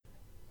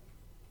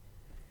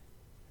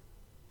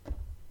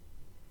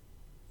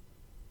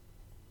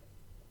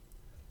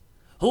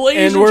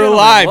Ladies And we're gentlemen,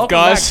 live, welcome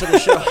Gus. back to the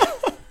show.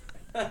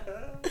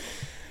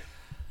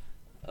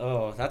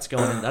 Oh, that's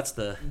going. That's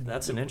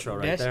an intro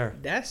right there.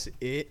 That's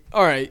it.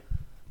 All right.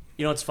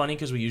 You know, it's funny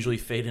because we usually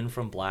fade in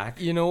from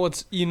black, You know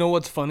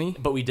what's funny?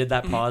 but we did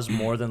that pause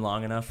more than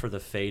long enough for the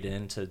fade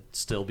in to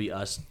still be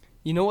us.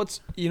 You know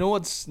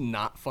what's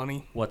not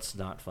funny? What's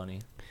not funny?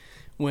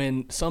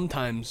 When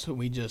sometimes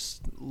we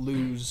just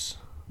lose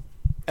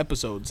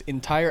episodes,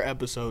 entire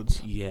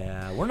episodes.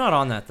 Yeah, we're not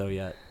on that though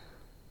yet.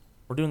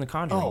 We're doing The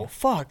Conjuring. Oh,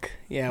 fuck.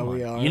 Yeah, Come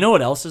we on. are. You know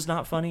what else is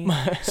not funny?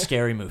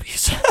 Scary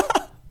movies.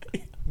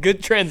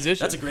 Good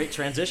transition. That's a great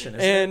transition,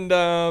 isn't it?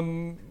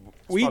 And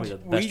we probably the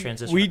best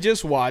transition. we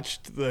just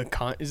watched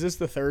is this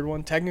the third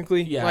one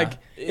technically? Yeah. Like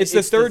it's the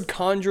It's the third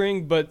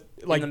Conjuring, but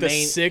like the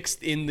main-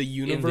 sixth in the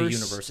universe. In the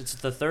universe. It's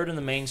the third in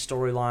the main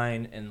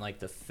storyline and like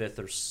the fifth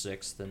or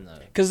sixth in the...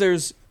 Because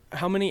there's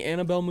how many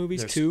Annabelle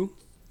movies? There's- 2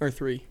 or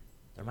 3?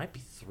 There might be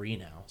 3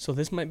 now. So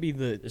this might be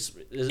the This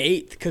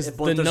 8th because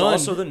but the there's Nun.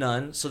 also the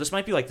Nun, so this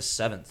might be like the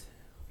 7th.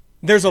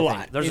 There's a think.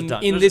 lot There's a in,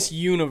 ton. in There's this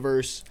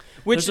universe,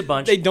 which there's a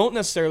bunch. they don't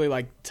necessarily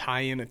like tie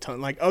in a ton,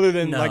 like other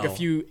than like a No.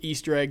 few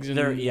Easter eggs and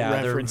They're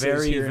references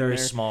very here and very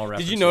there. small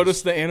references. Did you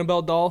notice the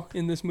Annabelle doll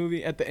in this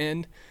movie at the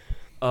end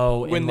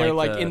Oh, when in they're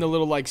like in the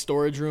little like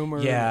storage room?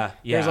 Or Yeah.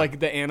 There's like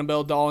the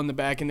Annabelle doll in the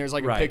back, and there's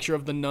like a Right. picture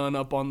of the nun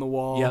up on the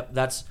wall. Yep,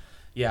 that's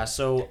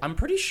so I'm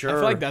pretty sure I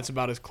feel like that's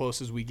about as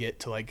close as we get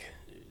to like.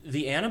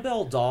 the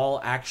Annabelle doll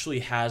actually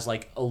has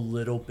like a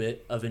little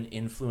bit of an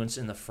influence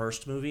in the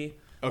first movie.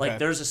 Okay. Like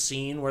there's a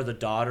scene where the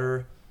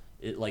daughter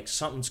like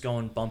something's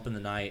going bump in the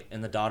night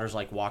and the daughter's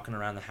like walking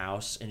around the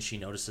house and she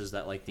notices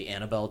that like the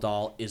Annabelle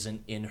doll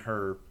isn't in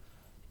her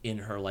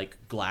like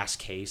glass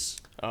case.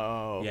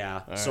 Oh.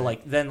 Yeah. all So right.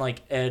 like then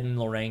like Ed and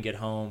Lorraine get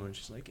home and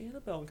she's like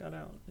Annabelle got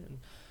out. And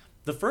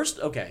the first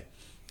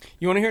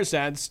You want to hear a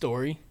sad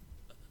story?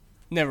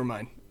 Never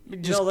mind.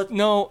 Just let-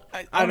 no.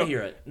 I I don't don't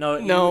hear it. No,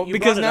 No, you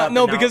because brought it now up,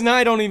 no, and because now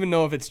I don't even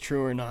know if it's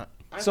true or not.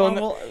 So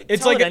well,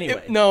 it's tell like it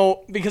anyway.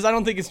 no, because I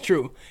don't think it's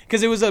true.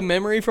 Because it was a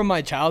memory from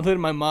my childhood.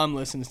 And my mom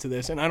listens to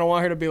this, and I don't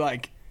want her to be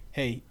like,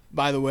 "Hey,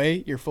 by the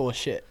way, you're full of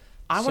shit."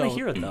 I want to So,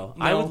 hear it though.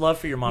 I no, would love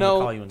for your mom no,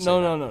 to call you and say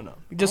no, that. no.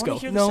 Just wanna go.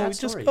 hear the No, sad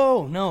just story.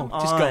 go. No,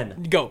 Come just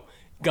on. go.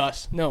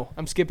 Gus, no,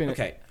 I'm skipping it.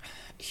 Okay,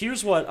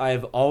 here's what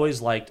I've always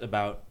liked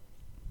about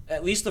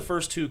at least the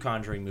first 2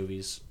 Conjuring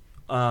movies,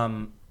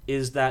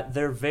 is that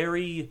they're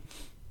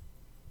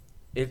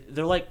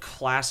they're like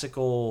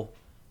classical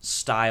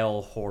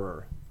style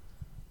horror.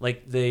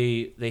 Like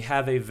they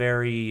have a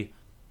very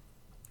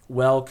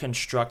well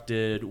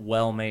constructed,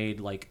 well made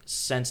like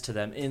sense to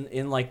them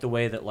in like the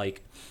way that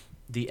like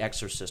The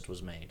Exorcist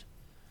was made,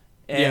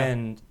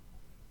 and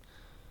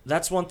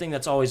that's one thing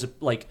that's always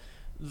like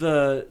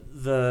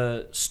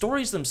the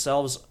stories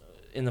themselves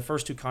in the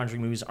first 2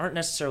 Conjuring movies aren't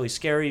necessarily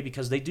scary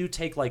because they do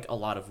take like a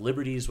lot of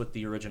liberties with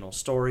the original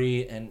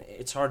story, and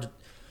it's hard to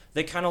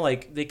they kind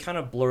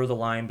of blur the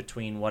line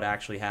between what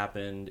actually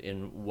happened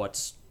and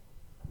what's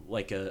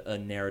like a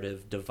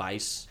narrative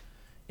device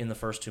in the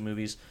first 2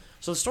 movies.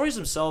 So the stories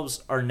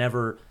themselves are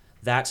never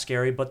that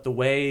scary, but the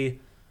way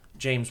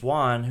James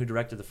Wan, who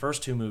directed the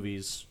first 2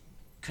 movies,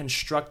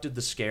 constructed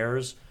the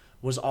scares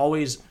was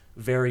always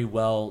very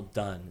well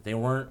done. They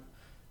weren't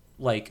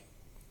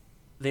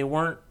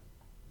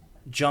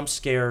jump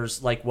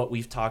scares like what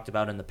we've talked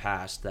about in the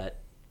past that,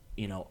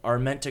 are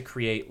meant to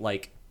create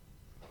like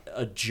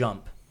a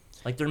jump.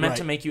 Like they're meant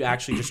to Right. make you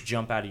actually just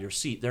jump out of your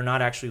seat. They're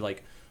not actually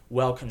like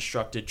well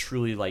constructed,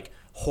 truly like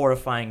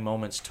horrifying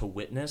moments to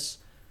witness.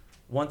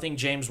 One thing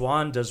James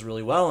Wan does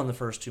really well in the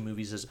first 2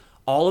 movies is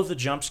all of the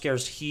jump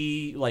scares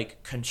he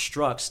like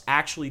constructs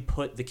actually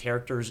put the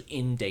characters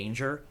in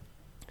danger.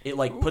 It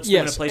like puts them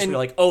in a Yes, place where and- you're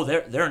like, oh,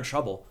 they're in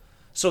trouble.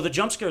 So the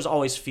jump scares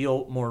always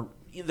feel more.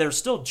 There's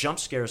still jump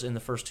scares in the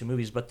first 2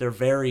 movies, but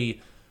there's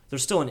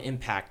still an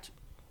impact.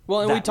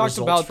 Well, and we that talked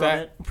results about from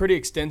that pretty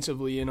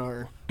extensively in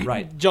our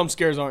Right. jump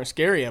scares aren't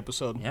scary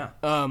episode. Yeah.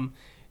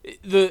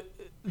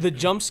 The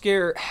jump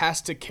scare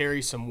has to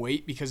carry some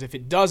weight because if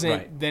it doesn't,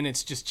 Right. then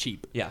it's just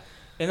cheap. Yeah,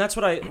 and that's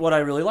what I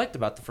really liked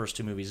about the first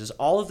 2 movies is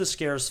all of the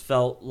scares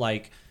felt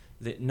like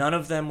that none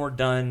of them were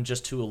done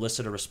just to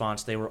elicit a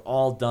response. They were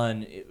all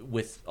done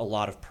with a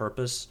lot of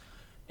purpose,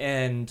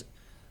 and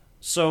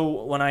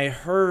so when I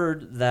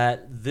heard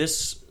that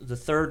the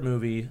third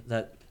movie,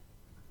 that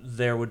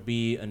there would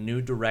be a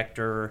new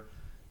director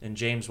and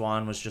James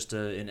Wan was just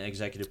an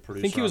executive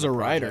producer. I think he was on a the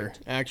writer, project.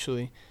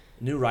 actually.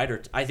 New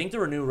writer. I think there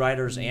were new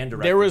writers and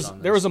directors.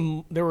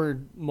 There were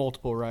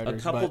multiple a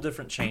writers. couple but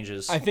different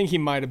changes. I think he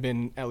might have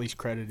been at least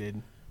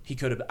credited. He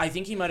could have. I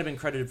think he might have been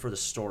credited for the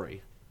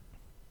story.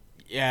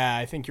 Yeah,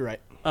 I think you're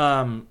right.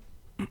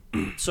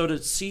 So to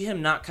see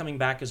him not coming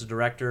back as a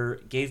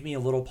director gave me a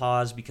little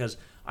pause because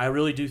I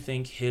really do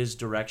think his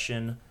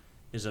direction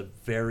is a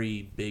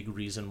very big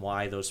reason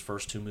why those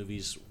first 2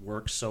 movies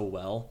work so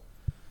well.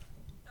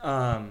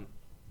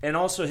 And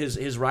also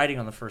his writing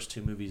on the first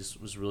 2 movies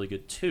was really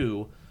good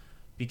too,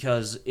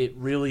 because it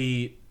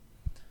really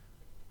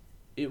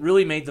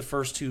made the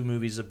first 2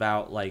 movies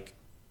about like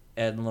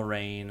Ed and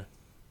Lorraine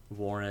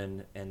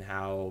Warren and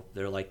how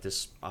they're like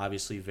this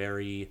obviously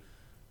very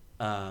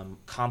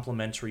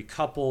complementary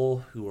couple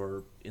who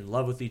are in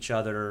love with each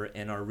other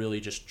and are really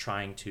just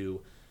trying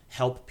to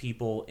help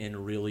people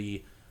in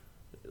really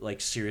like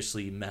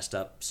seriously messed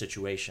up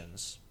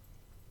situations.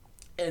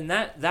 And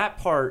that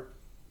part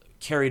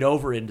carried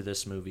over into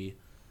this movie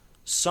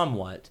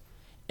somewhat.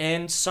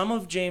 And some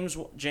of James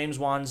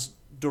Wan's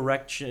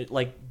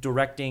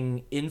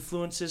directing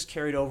influences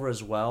carried over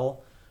as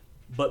well.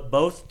 But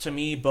both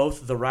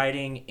the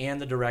writing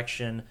and the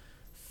direction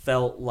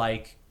felt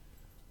like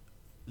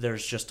there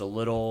was just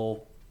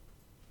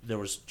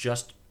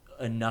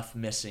enough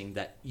missing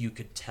that you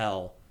could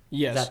tell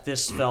that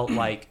this felt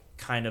like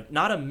kind of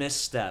not a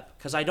misstep,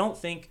 because I don't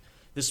think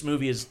this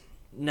movie is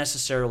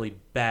necessarily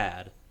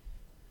bad,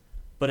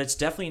 but it's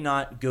definitely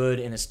not good,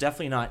 and it's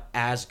definitely not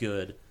as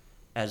good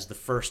as the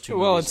first two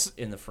movies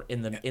in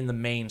the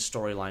main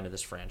storyline of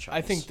this franchise.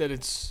 I think that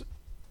it's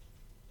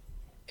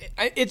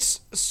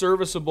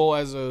serviceable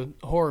as a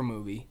horror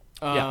movie.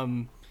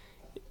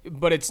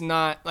 But it's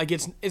not like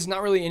it's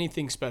not really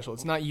anything special.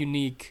 It's not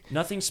unique.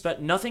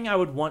 Nothing I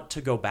would want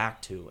to go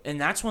back to. And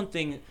that's one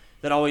thing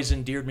that always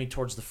endeared me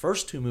towards the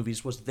first two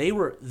movies was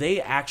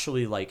they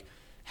actually like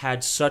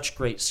had such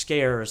great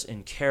scares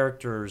and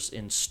characters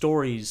and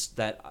stories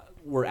that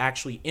were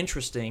actually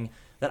interesting,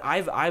 that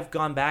I've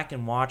gone back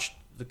and watched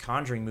the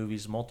Conjuring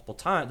movies multiple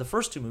times, the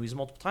first two movies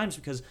multiple times,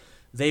 because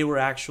they were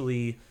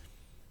actually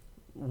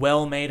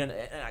well made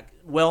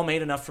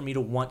enough for me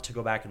to want to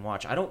go back and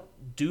watch. I don't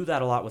do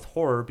that a lot with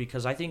horror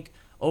because I think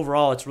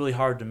overall it's really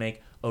hard to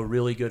make a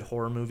really good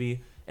horror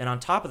movie, and on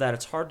top of that,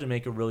 it's hard to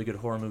make a really good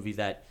horror movie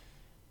that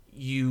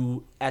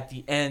you at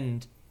the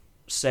end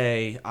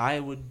say, I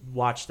would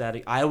watch that.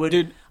 I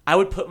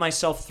would put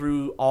myself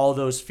through all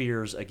those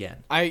fears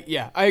again.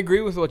 I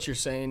agree with what you're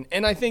saying,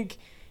 and I think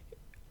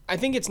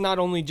it's not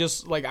only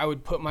just like I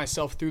would put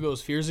myself through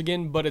those fears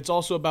again, but it's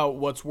also about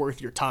what's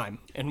worth your time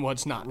and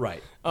what's not.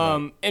 Right.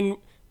 And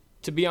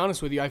to be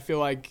honest with you, I feel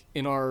like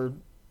in our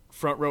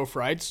Front Row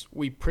Frights,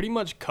 we pretty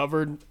much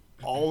covered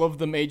all of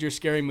the major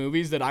scary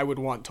movies that I would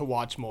want to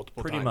watch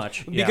multiple times. Pretty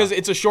much, yeah. Because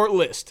it's a short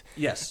list.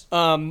 Yes.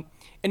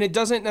 And it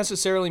doesn't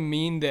necessarily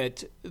mean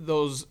that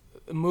those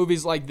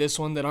movies like this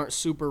one that aren't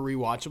super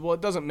rewatchable, it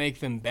doesn't make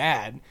them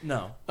bad.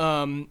 No.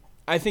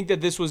 I think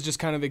that this was just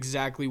kind of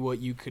exactly what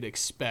you could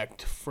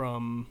expect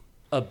from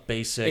a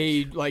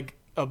basic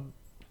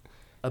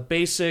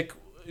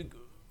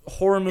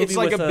horror movie. It's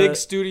like a big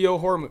studio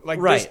horror movie.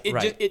 Like right,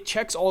 it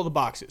checks all the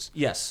boxes.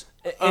 Yes.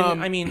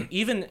 And I mean,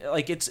 even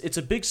like it's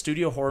a big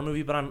studio horror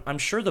movie, but I'm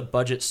sure the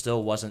budget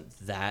still wasn't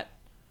that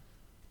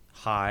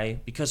high,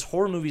 because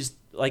horror movies,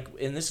 like,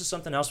 and this is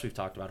something else we've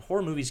talked about,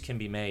 horror movies can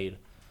be made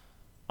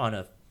on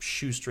a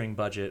shoestring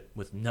budget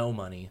with no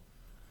money.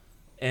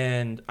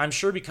 And I'm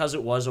sure because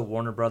it was a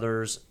Warner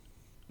Brothers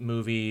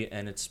movie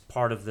and it's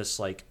part of this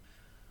like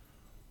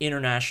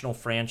international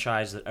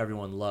franchise that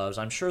everyone loves,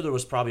 I'm sure there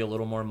was probably a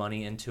little more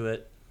money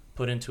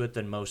put into it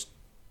than most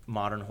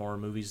modern horror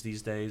movies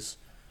these days.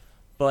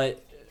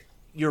 But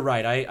you're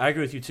right. I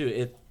agree with you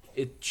too.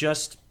 It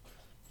just,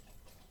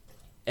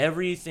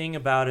 everything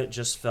about it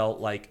just felt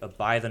like a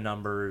by the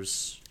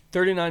numbers.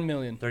 $39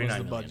 million was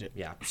the budget.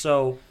 Yeah.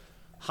 So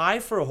high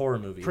for a horror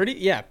movie.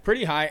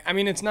 Pretty high. I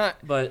mean, it's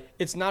not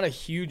a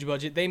huge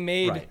budget. They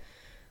made, right.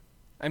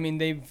 I mean,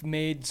 they've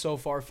made so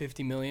far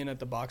 $50 million at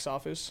the box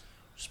office.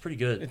 It's pretty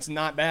good. It's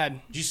not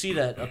bad. Did you see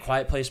that A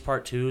Quiet Place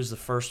Part 2 is the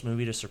first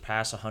movie to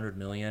surpass $100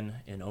 million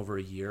in over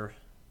a year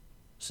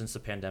since the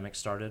pandemic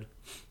started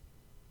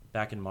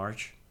back in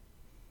March?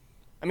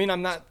 I mean,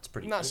 I'm not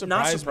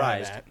surprised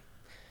by that.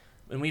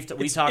 And we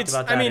talked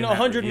about that. I mean,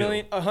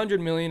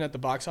 $100 million at the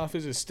box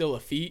office is still a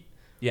feat.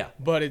 Yeah,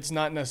 but it's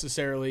not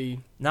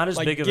necessarily not as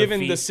like, big of a feat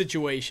given the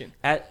situation.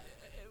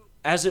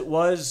 As it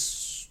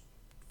was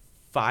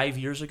 5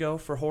 years ago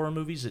for horror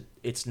movies.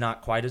 It's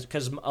not quite as,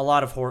 because a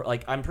lot of horror,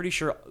 like I'm pretty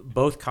sure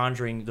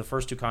the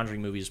first two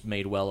Conjuring movies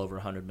made well over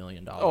 $100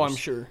 million. Oh, I'm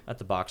sure at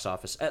the box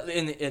office, at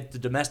the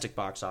domestic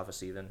box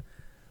office even.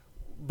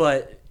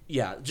 But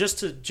yeah, just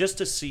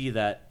to see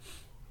that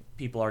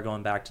people are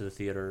going back to the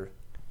theater.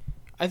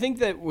 I think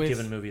that with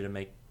getting a movie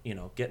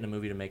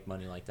to make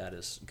money like that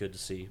is good to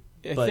see.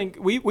 I think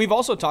we've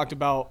also talked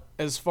about,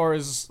 as far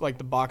as like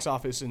the box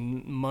office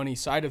and money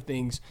side of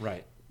things.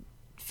 Right.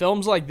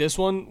 Films like this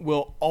one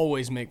will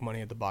always make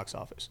money at the box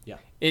office. Yeah.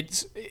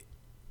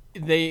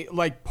 They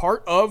like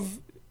part of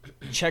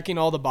checking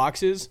all the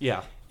boxes.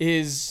 Yeah.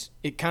 Is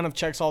it kind of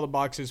checks all the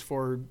boxes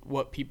for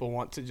what people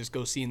want to just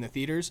go see in the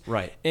theaters.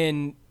 Right.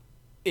 And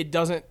it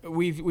doesn't.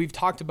 We've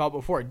talked about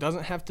before. It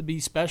doesn't have to be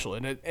special,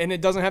 and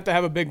it doesn't have to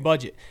have a big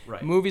budget.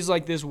 Right. Movies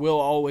like this will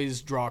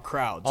always draw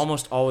crowds.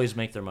 Almost always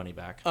make their money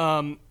back.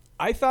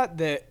 I thought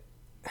that.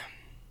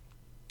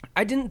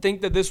 I didn't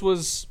think that this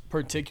was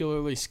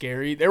particularly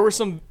scary. There were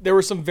some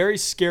very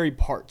scary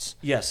parts.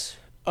 Yes.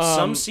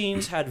 Some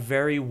scenes had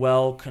very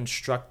well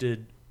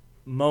constructed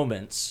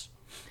moments,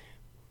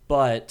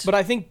 but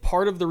I think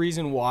part of the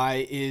reason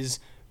why is,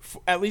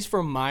 at least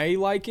for my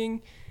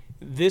liking,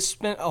 this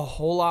spent a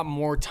whole lot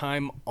more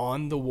time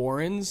on the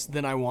Warrens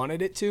than I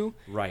wanted it to.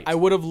 Right. I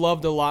would have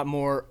loved a lot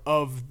more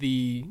of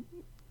the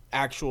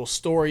actual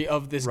story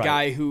of this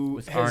Right. with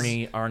With has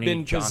Arnie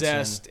been Johnson.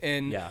 possessed,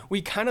 and Yeah.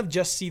 we kind of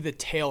just see the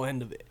tail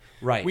end of it.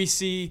 Right. We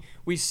see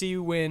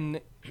when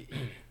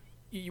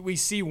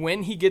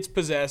he gets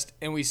possessed,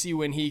 and we see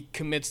when he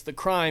commits the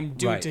crime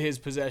due Right. to his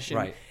possession.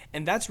 Right.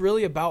 And that's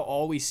really about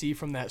all we see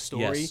from that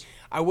story. Yes.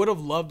 I would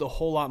have loved a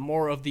whole lot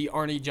more of the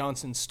Arnie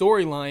Johnson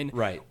storyline,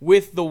 Right.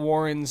 with the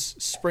Warrens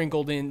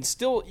sprinkled in.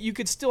 Still, you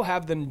could still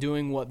have them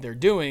doing what they're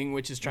doing,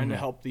 which is trying to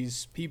help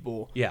these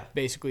people Yeah.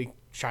 basically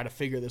try to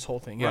figure this whole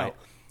thing Right. out.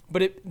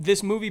 But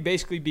this movie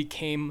basically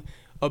became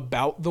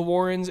about the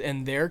Warrens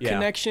and their Yeah.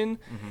 connection,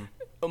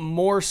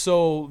 more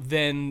so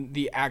than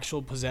the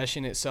actual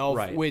possession itself,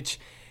 Right. which,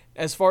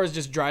 as far as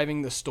just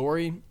driving the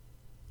story,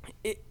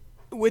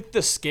 with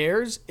the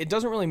scares, it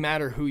doesn't really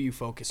matter who you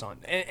focus on.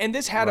 And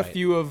this had Right.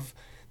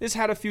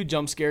 a few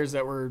jump scares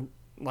that were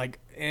like,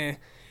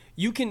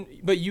 you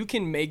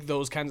can make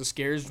those kinds of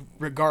scares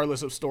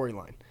regardless of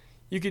storyline.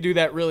 You could do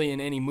that really in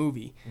any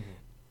movie.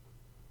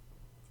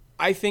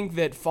 I think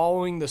that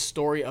following the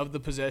story of the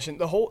possession,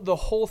 the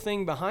whole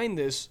thing behind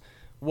this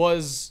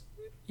was,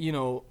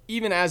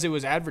 even as it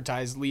was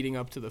advertised leading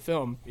up to the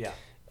film, Yeah.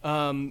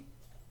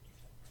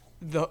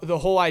 the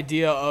whole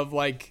idea of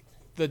like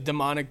the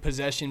demonic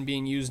possession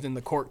being used in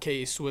the court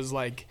case was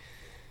like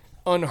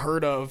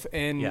unheard of,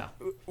 and Yeah.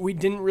 we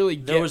didn't really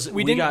get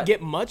we didn't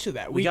get much of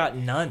that. We got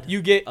none. You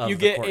get of you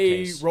the get court a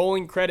case.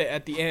 rolling credit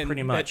at the end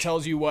Pretty that much.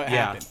 tells you what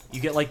Yeah. happened. You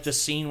get like the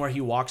scene where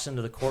he walks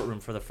into the courtroom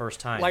for the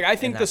first time. Like I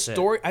think and that's it.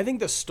 I think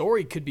the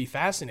story could be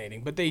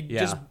fascinating, but they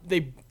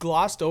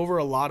glossed over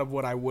a lot of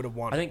what I would have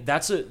wanted. I think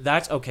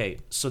that's okay.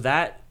 So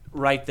that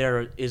right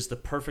there is the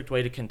perfect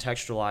way to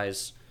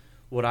contextualize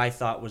what I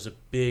thought was a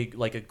big,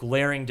 like a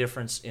glaring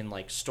difference in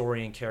like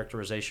story and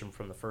characterization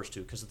from the first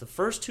two. Because the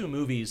first two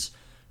movies,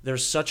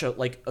 there's such a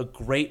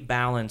great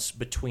balance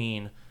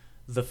between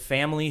the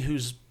family who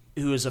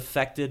is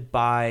affected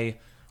by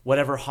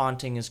whatever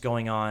haunting is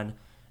going on,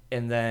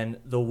 and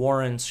then the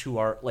Warrens who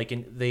are like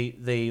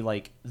they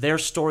like their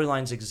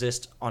storylines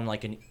exist on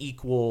like an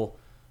equal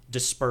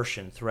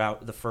dispersion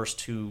throughout the first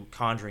two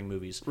Conjuring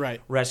movies. Right.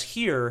 Whereas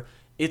here,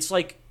 it's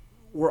like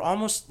we're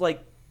almost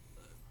like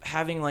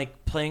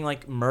playing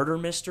like murder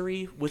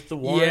mystery with the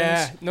Warrens.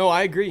 Yeah, no,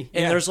 I agree.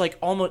 And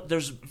Yeah.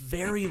 there's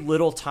very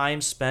little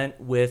time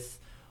spent with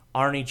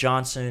Arnie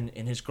Johnson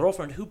and his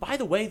girlfriend, who, by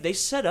the way, they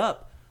set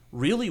up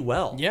really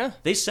well. Yeah.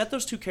 They set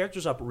those two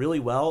characters up really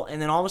well,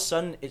 and then all of a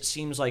sudden it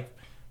seems like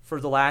for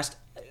the last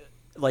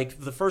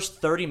the first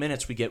 30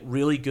 minutes we get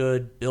really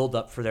good build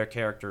up for their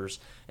characters,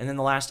 and then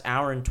the last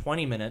hour and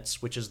 20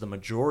 minutes, which is the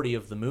majority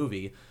of the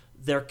movie,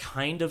 they're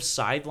kind of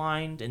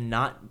sidelined and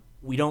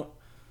we don't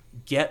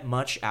get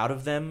much out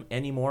of them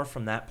anymore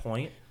from that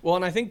point. Well,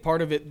 and I think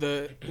part of it,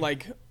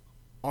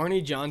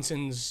 Arnie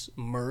Johnson's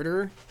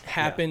murder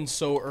happened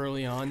so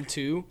early on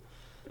too,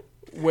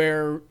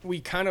 where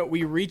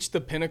we reached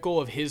the pinnacle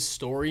of his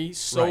story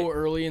so Right.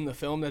 early in the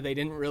film that they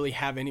didn't really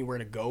have anywhere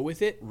to go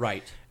with it.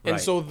 Right. And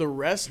right. so the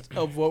rest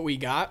of what we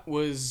got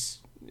was,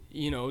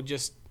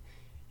 just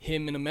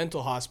him in a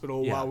mental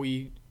hospital Yeah. while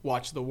we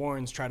watched the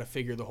Warrens try to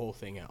figure the whole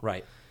thing out.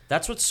 Right.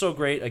 That's what's so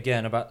great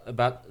again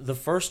about the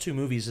first two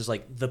movies is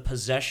like the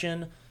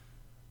possession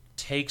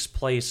takes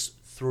place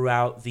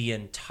throughout the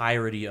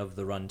entirety of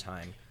the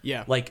runtime.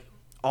 Yeah. Like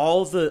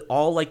all the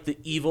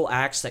evil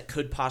acts that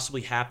could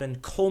possibly happen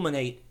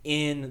culminate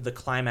in the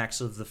climax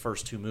of the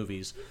first two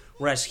movies.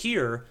 Whereas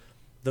here,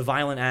 the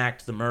violent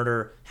act, the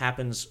murder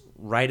happens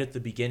right at the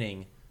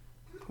beginning.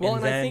 Well,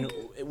 and and I then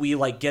think-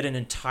 we get an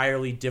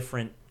entirely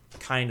different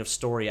kind of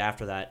story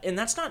after that. And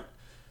that's not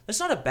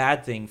a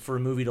bad thing for a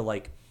movie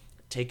to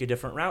take a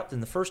different route than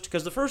the first,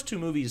 because the first two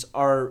movies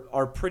are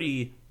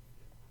pretty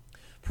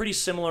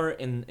similar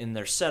in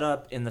their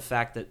setup, in the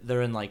fact that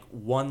they're in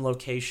one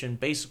location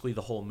basically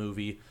the whole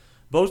movie.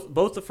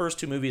 Both the first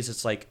two movies,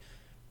 it's like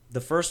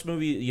the first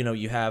movie,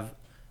 you have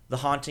the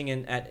haunting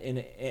at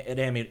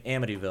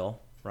Amityville,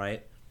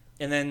 right?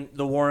 And then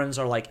the Warrens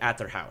are at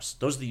their house.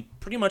 Those are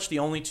pretty much the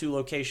only two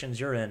locations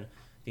you're in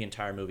the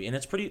entire movie. And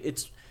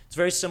it's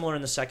very similar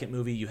in the second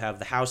movie. You have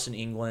the house in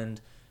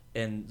England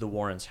and the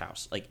Warrens'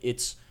 house.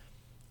 It's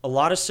a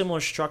lot of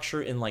similar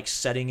structure in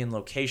setting and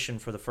location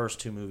for the first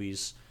two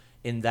movies,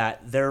 in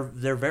that they're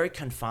very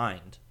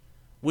confined,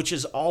 which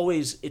is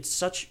always, it's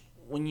such,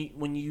 when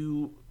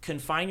you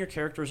confine your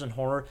characters in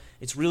horror,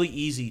 it's really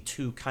easy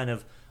to kind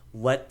of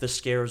let the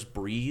scares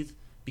breathe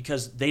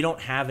because they don't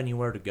have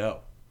anywhere to go,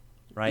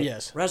 right?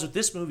 Yes. Whereas with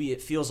this movie,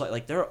 it feels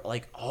like they're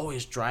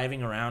always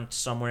driving around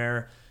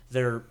somewhere.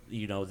 They're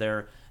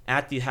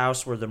at the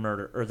house where the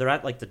murder, or they're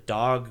at the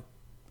dog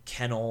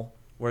kennel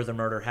where the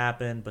murder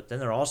happened, but then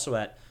they're also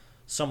at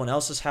someone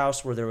else's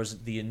house where there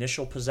was the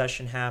initial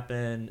possession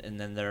happen, and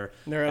then they're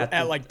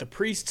at the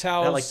priest's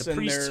house. At the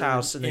priest's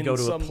house, and they go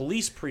to a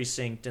police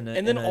precinct, and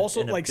then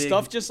also big,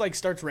 stuff just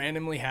starts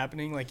randomly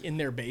happening in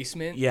their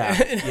basement. Yeah,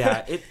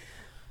 yeah.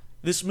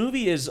 This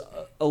movie is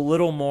a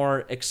little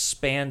more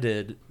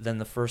expanded than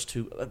the first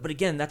two, but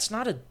again, that's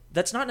not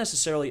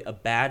necessarily a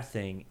bad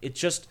thing.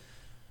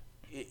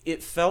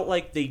 It felt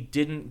like they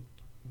didn't,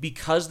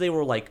 because they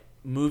were like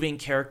moving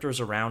characters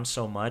around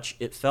so much.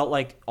 It felt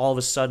like all of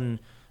a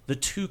sudden the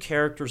two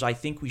characters I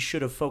think we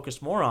should have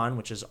focused more on,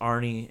 which is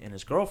Arnie and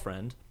his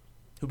girlfriend,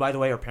 who by the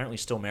way are apparently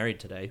still married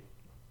today.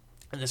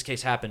 In this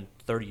case, happened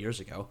 30 years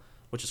ago,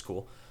 which is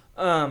cool.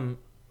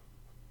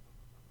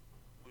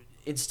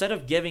 Instead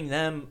of giving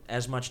them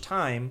as much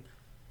time,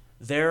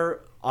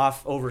 they're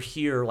off over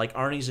here, like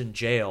Arnie's in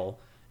jail,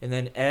 and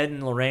then Ed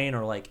and Lorraine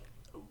are like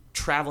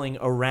traveling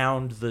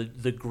around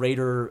the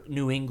greater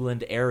New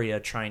England area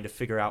trying to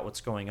figure out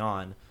what's going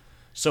on.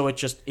 So it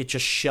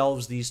just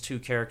shelves these two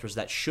characters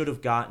that should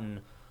have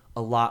gotten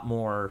a lot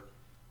more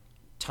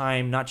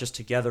time, not just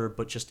together,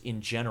 but just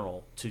in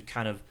general, to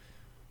kind of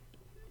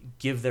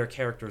give their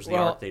characters the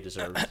arc they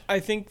deserve. I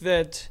think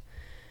that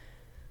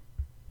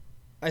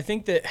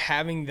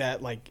having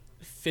that like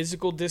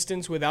physical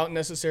distance without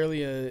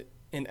necessarily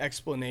an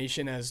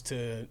explanation as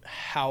to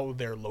how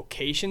their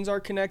locations are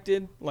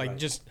connected, like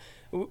just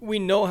we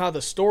know how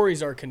the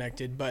stories are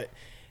connected, but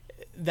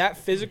that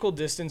physical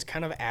distance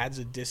kind of adds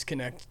a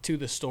disconnect to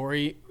the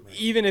story,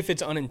 even if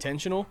it's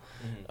unintentional.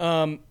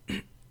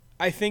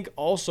 I think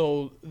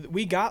also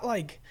we got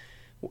like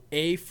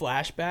a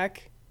flashback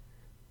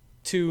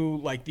to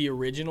like the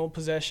original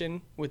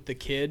possession with the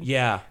kid.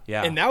 Yeah.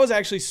 And that was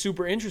actually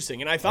super interesting.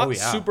 And I thought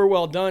super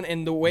well done.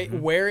 And the way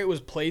where it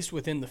was placed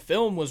within the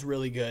film was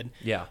really good.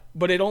 Yeah.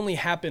 But it only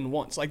happened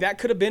once. Like that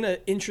could have been an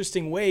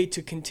interesting way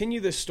to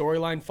continue this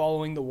storyline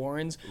following the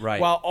Warrens,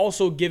 while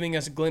also giving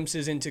us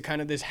glimpses into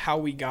kind of this how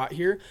we got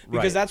here.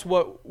 Because that's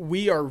what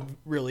we are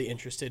really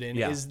interested in,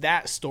 is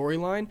that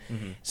storyline.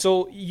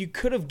 So you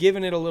could have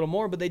given it a little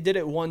more, but they did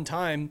it one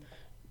time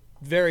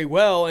very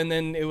well, and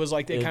then it was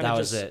like they kind of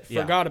just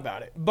forgot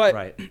about it.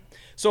 But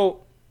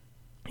so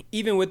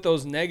even with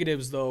those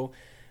negatives though,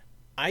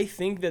 I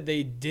think that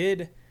they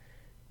did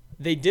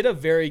a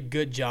very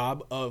good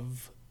job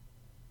of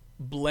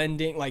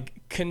blending, like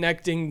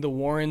connecting the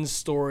Warrens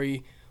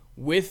story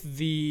with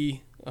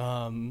the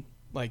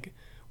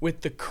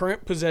with the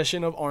current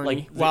possession of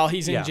Arnie while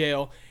he's in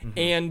jail,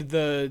 and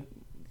the,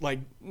 like,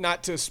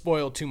 not to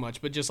spoil too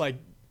much, but just like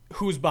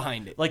who's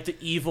behind it, like the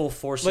evil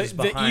forces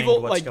behind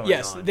what's going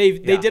on. They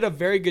did a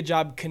very good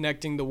job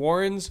connecting the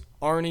Warrens,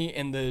 Arnie,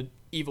 and the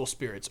evil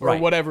spirits, or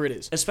whatever it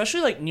is.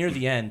 Especially like near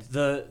the end,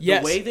 the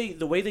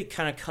way they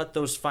kind of cut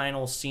those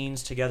final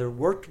scenes together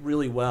worked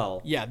really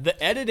well. Yeah,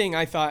 the editing,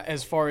 I thought,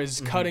 as far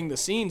as cutting the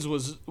scenes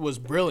was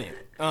brilliant.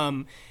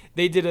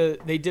 They did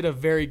a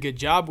very good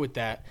job with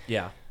that.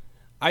 Yeah,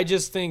 I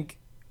think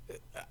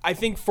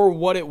for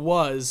what it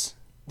was,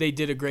 they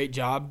did a great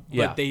job,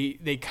 but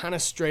they kind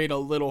of strayed a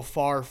little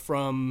far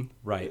from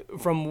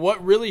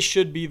what really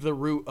should be the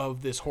root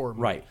of this horror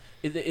movie. Right.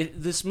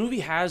 This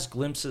movie has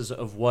glimpses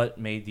of what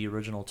made the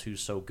original two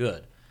so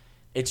good.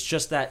 It's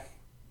just that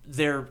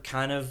they're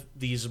kind of,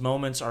 these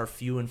moments are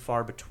few and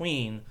far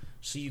between,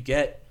 so you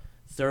get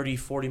 30,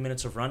 40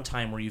 minutes of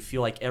runtime where you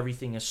feel like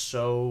everything is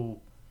so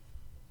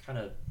kind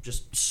of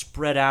just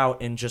spread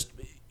out and just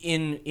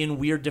in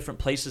weird different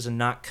places and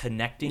not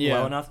connecting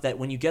well enough, that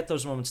when you get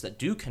those moments that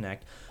do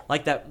connect,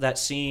 like that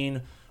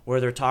scene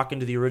where they're talking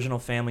to the original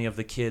family of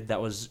the kid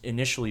that was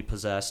initially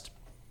possessed,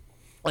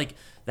 like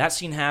that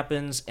scene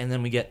happens, and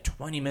then we get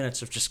 20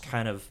 minutes of just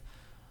kind of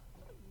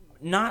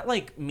not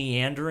like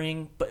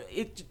meandering, but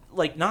it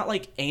like not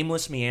like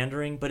aimless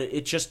meandering, but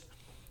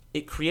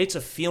it creates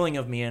a feeling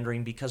of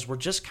meandering because we're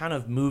just kind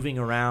of moving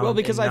around. Well,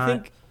 because I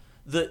think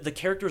the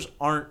characters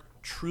aren't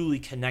truly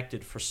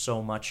connected for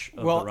so much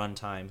of the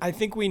runtime. I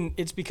think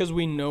it's because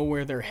we know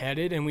where they're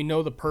headed and we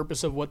know the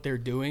purpose of what they're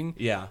doing.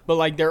 Yeah. But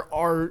like there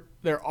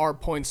are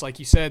points, like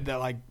you said, that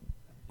like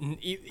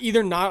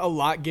either not a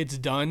lot gets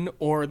done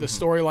or the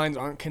storylines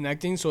aren't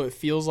connecting, so it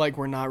feels like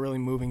we're not really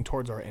moving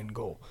towards our end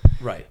goal.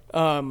 Right.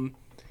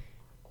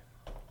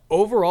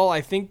 Overall, I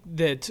think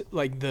that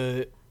like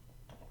the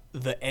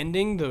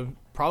ending,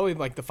 probably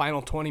like the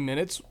final 20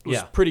 minutes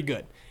was pretty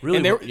good.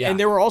 Really, and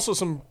there were also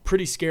some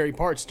pretty scary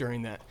parts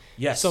during that.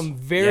 Yes. Some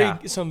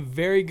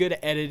very good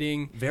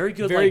editing. Very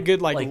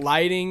good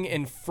lighting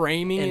and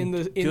framing in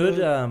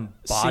the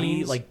body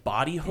scenes. like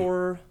body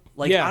horror.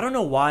 Like I don't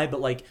know why,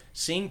 but like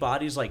seeing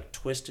bodies like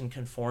twist and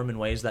conform in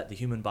ways that the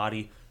human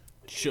body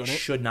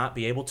should not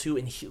be able to,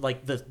 and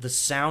like the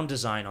sound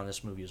design on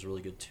this movie is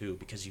really good too,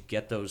 because you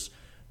get those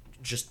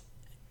just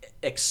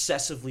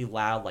excessively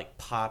loud like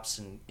pops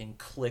and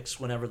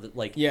clicks whenever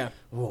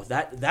whoa,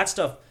 that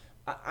stuff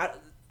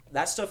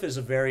that stuff is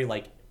a very,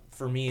 like,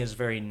 for me, is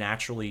very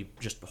naturally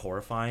just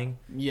horrifying.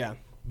 Yeah.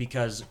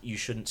 Because you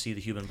shouldn't see the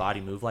human body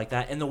move like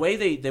that. And the way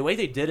they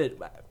did it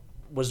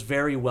was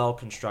very well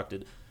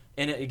constructed.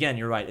 And again,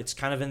 you're right. It's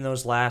kind of in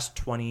those last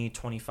 20,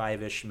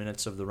 25-ish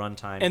minutes of the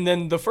runtime. And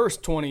then the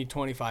first 20,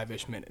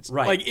 25-ish minutes.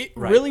 Right. Like,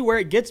 right. really where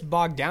it gets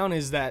bogged down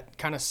is that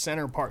kind of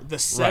center part. The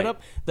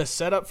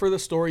setup for the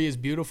story is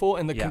beautiful,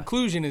 and the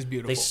conclusion is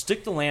beautiful. They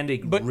stick the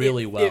landing but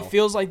really well. It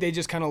feels like they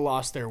just kind of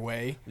lost their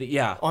way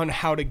on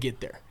how to get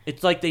there.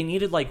 It's like they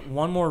needed like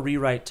one more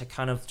rewrite to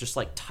kind of just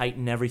like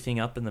tighten everything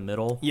up in the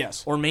middle.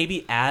 Yes. Or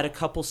maybe add a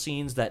couple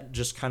scenes that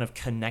just kind of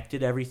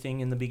connected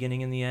everything in the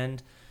beginning and the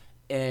end.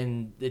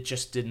 And it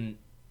just didn't.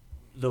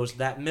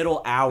 That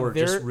middle hour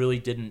just really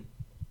didn't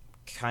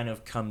kind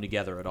of come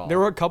together at all. There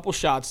were a couple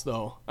shots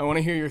though. I want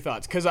to hear your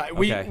thoughts because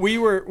we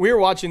were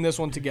watching this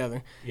one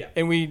together. Yeah.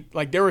 And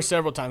there were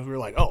several times we were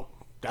like, oh,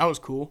 that was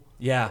cool.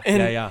 Yeah.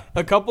 And yeah.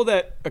 A couple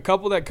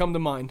that come to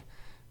mind.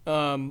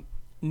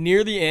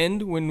 Near the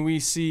end when we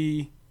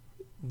see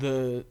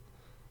I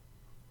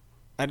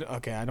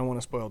don't want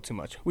to spoil too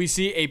much. We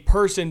see a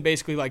person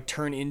basically like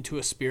turn into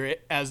a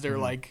spirit as they're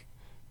like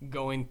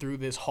going through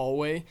this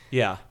hallway.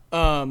 Yeah.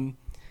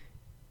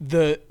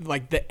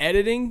 The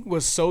editing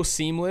was so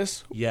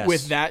seamless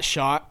with that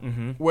shot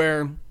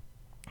where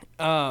you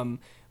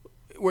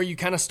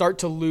kind of start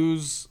to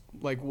lose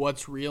like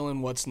what's real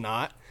and what's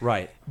not.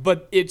 Right.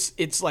 But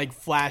it's like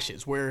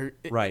flashes where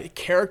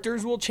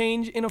characters will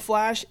change in a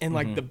flash and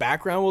like the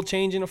background will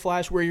change in a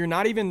flash where you're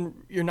not even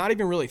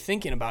really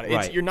thinking about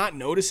it. You're not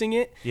noticing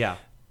it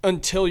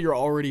until you're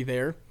already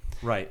there.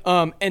 Right.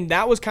 And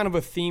that was kind of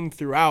a theme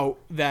throughout,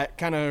 that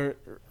kind of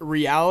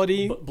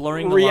reality,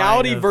 blurring the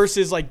reality line of,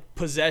 versus like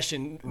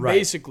possession,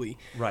 basically.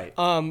 Right.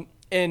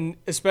 And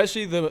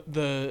especially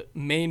the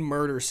main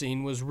murder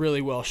scene was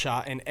really well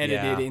shot and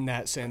edited in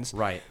that sense.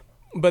 Right.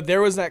 But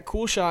there was that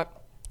cool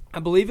shot,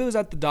 I believe it was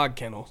at the dog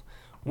kennels,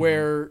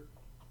 where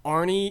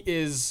Arnie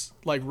is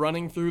like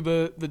running through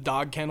the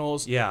dog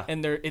kennels. Yeah.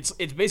 And it's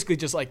basically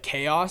just like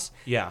chaos.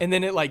 Yeah. And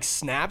then it like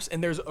snaps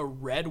and there's a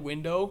red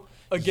window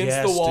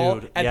against the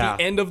wall at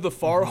the end of the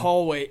far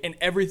hallway and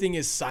everything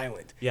is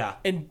silent. Yeah.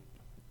 And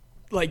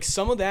like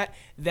some of that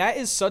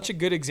is such a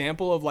good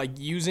example of like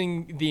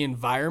using the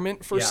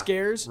environment for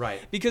scares.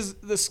 Right. Because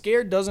the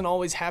scare doesn't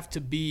always have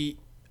to be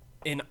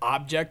an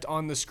object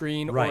on the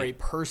screen or a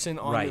person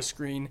on the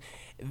screen.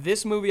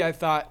 This movie, I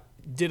thought,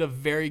 did a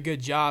very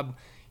good job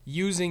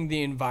using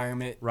the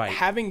environment,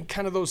 having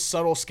kind of those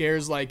subtle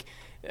scares. Like,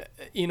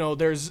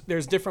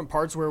 there's different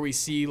parts where we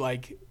see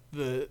like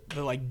the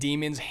like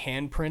demons'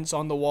 handprints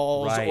on the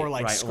walls or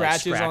like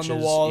scratches on the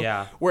wall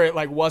where it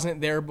like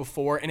wasn't there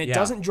before, and it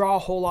doesn't draw a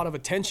whole lot of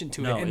attention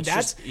to it, and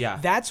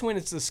that's when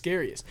it's the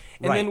scariest.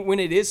 And then when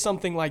it is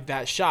something like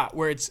that shot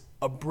where it's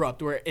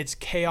abrupt, where it's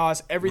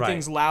chaos,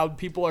 everything's loud,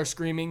 people are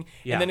screaming,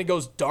 and then it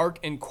goes dark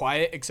and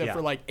quiet except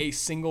for like a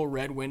single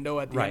red window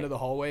at the end of the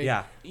hallway.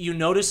 Yeah, you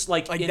notice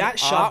like that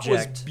shot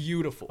was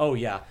beautiful. Oh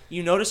yeah,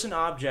 you notice an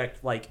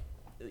object, like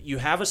you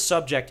have a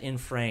subject in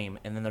frame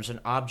and then there's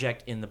an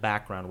object in the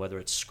background, whether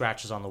it's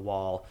scratches on the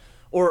wall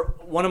or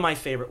one of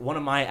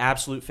my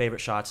absolute favorite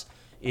shots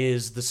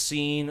is the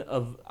scene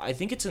of, I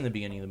think it's in the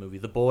beginning of the movie,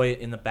 the boy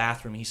in the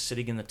bathroom, he's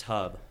sitting in the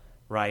tub,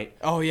 right?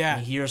 Oh yeah.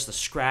 And he hears the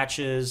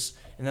scratches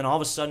and then all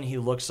of a sudden he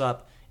looks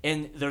up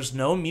and there's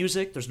no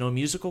music, there's no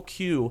musical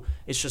cue.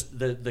 It's just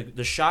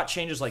the shot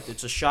changes, like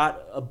it's a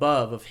shot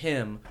above of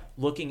him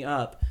looking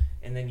up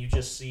and then you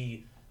just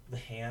see the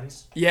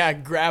hands. Yeah,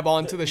 grab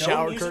onto the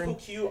shower curtain.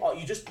 Cue.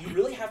 You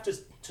really have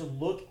to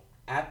look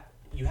at.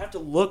 You have to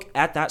look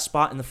at that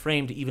spot in the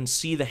frame to even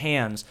see the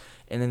hands,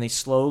 and then they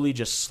slowly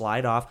just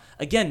slide off.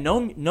 Again,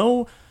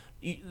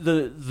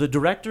 the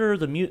director,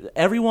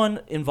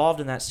 everyone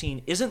involved in that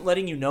scene isn't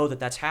letting you know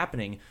that that's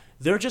happening.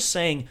 They're just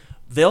saying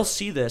they'll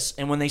see this,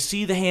 and when they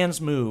see the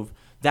hands move,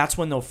 that's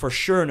when they'll for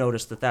sure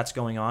notice that that's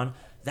going on.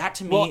 That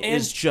to me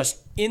is just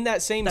in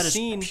that same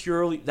scene.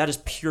 That is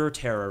pure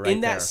terror right there.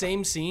 In that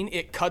same scene,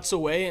 it cuts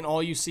away and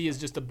all you see is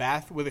just a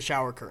bath with a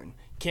shower curtain.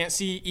 Can't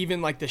see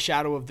even like the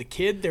shadow of the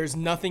kid. There's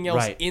nothing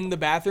else in the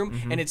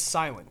bathroom and it's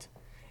silent.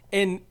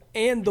 And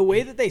the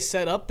way that they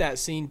set up that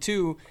scene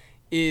too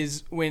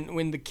is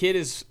when the kid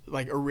is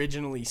like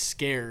originally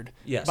scared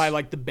by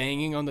like the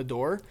banging on the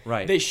door.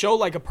 Right. They show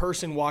like a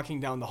person walking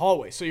down the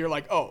hallway. So you're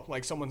like, oh,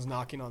 like someone's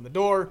knocking on the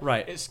door.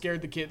 Right. It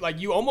scared the kid. Like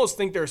you almost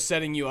think they're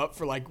setting you up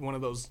for like one of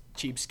those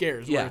cheap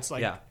scares where it's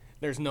like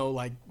there's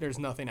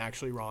nothing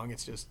actually wrong.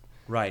 It's just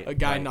a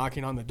guy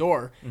knocking on the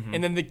door.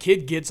 And then the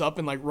kid gets up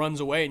and like runs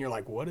away and you're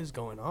like, what is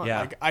going on?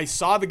 Like I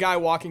saw the guy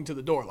walking to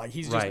the door. Like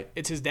he's just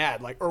it's his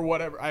dad, like or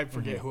whatever. I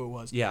forget who it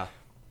was. Yeah.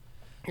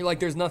 You're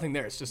like, there's nothing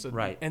there. It's just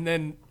and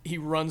then he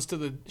runs to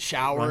the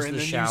shower, and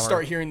then you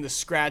start hearing the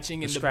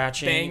scratching and the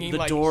banging.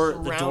 The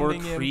door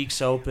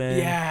creaks open.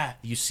 Yeah,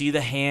 you see the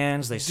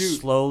hands. They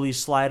slowly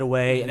slide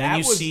away, and then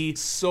you see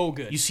so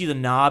good. You see the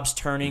knobs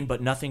turning,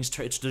 but nothing's.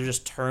 They're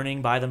just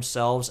turning by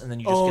themselves, and then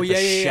you just get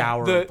the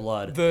shower of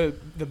blood.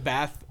 The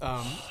bath,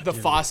 the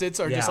faucets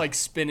are just like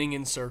spinning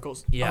in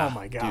circles. Yeah. Oh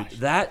my gosh.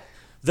 Dude,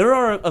 there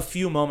are a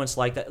few moments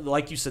like that.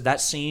 Like you said,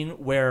 that scene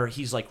where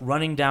he's like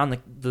running down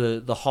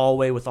the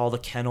hallway with all the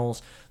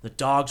kennels. The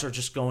dogs are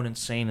just going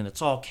insane and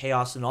it's all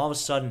chaos. And all of a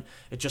sudden,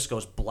 it just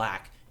goes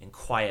black. and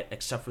quiet,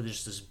 except for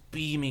just this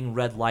beaming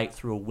red light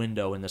through a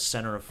window in the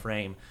center of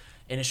frame,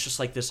 and it's just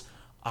like this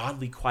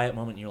oddly quiet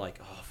moment, and you're like,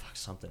 oh fuck,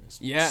 something.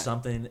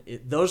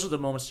 Those are the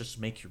moments that just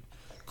make you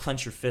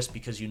clench your fist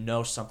because you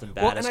know something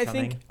bad is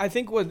coming. I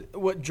think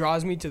what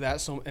draws me to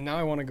that, so, and now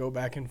I want to go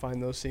back and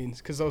find those scenes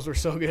because those were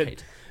so good.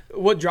 Right.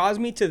 What draws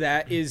me to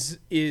that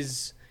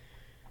is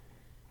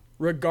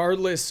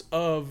regardless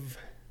of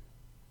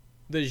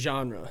the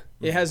genre,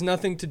 it has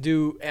nothing to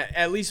do,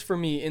 at least for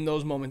me in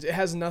those moments, it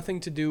has nothing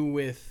to do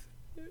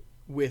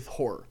with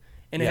horror,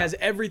 and it has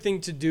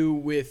everything to do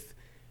with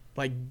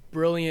like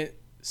brilliant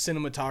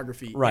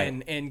cinematography,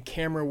 right, and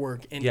camera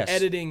work and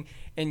editing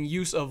and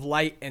use of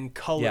light and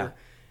color,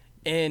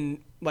 and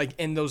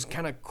those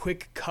kind of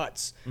quick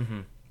cuts.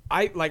 Mm-hmm.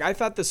 I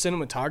thought the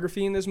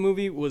cinematography in this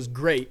movie was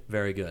great,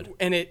 very good,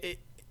 and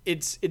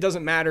it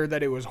doesn't matter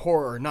that it was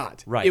horror or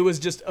not. Right. It was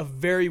just a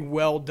very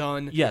well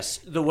done. Yes,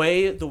 the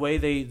way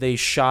they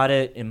shot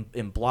it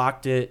and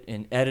blocked it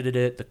and edited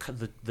it,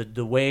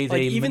 the way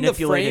they even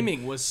manipulated, the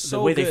framing was so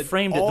the way good they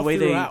framed it, the way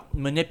throughout. they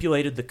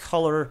manipulated the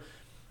color,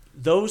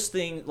 those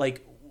things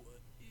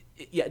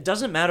it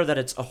doesn't matter that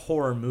it's a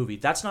horror movie.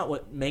 That's not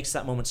what makes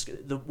that moment scary.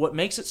 What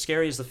makes it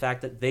scary is the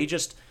fact that they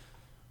just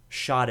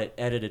shot it,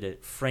 edited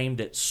it,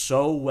 framed it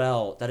so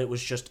well that it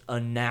was just a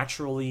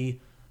naturally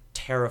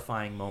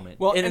terrifying moment.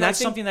 Well, and that's I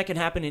think something that can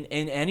happen in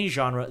any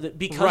genre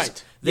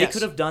because they yes.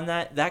 could have done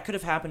that. That could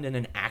have happened in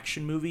an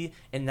action movie,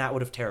 and that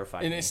would have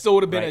terrified and me. it still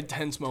would have been right? a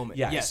tense moment.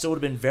 Yeah, yes. it still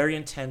would have been very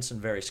intense and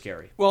very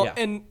scary. Well,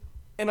 yeah.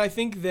 and I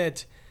think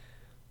that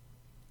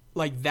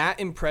like that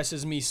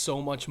impresses me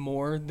so much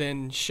more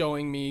than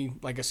showing me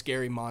like a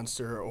scary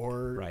monster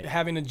or Right.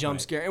 having a jump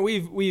Right. scare. And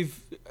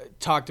we've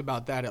talked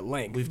about that at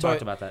length. We've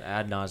talked about that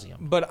ad nauseum.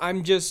 But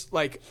I'm just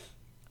like,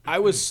 I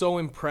was so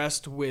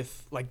impressed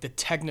with like the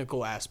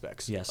technical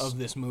aspects of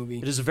this movie.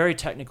 It is a very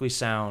technically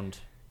sound,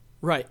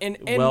 right, and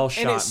well and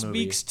shot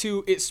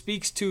it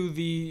speaks to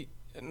the,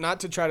 not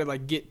to try to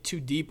like get too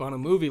deep on a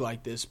movie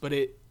like this, but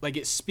it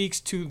speaks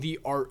to the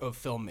art of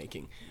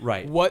filmmaking.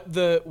 Right. What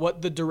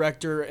the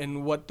director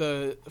and what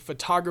the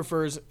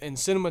photographers and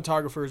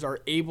cinematographers are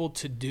able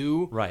to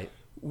do. Right.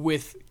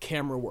 With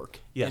camera work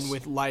Yes. and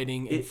with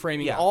lighting and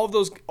framing, yeah. all of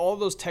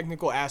those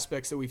technical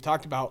aspects that we've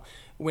talked about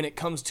when it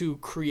comes to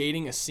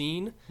creating a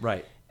scene.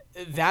 Right.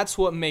 That's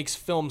what makes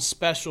film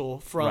special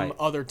from Right.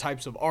 other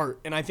types of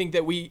art. And I think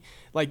that we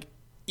like,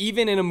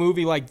 even in a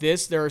movie like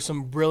this, there are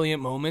some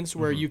brilliant moments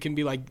where you can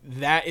be like,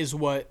 that is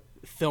what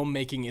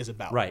filmmaking is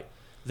about. Right.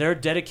 Their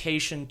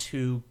dedication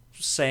to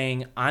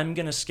saying, I'm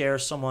going to scare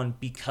someone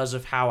because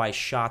of how I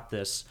shot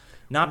this,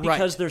 not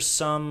because there's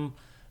some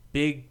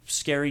big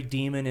scary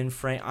demon in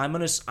frame. I'm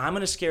gonna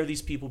scare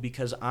these people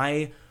because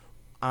I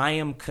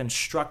am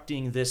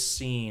constructing this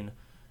scene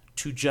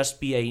to just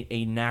be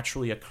a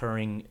naturally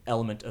occurring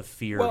element of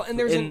fear. Well, and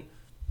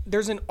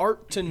there's an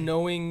art to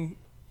knowing,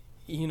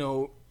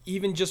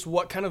 even just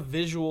what kind of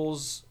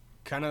visuals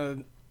kind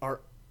of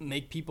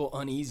make people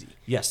uneasy.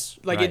 Yes.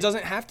 Like right. it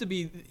doesn't have to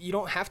be. You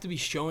don't have to be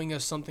showing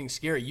us something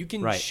scary. You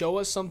can show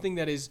us something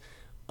that is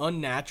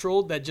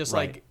unnatural that just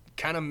like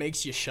kind of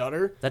makes you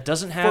shudder. That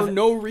doesn't have for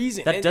no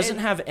reason. That doesn't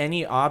have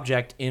any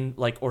object in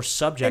or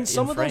subject and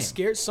some in of frame. those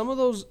scares, some of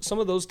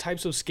those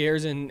types of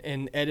scares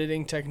and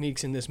editing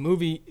techniques in this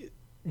movie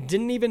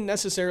didn't even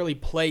necessarily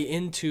play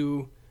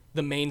into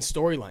the main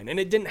storyline, and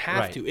it didn't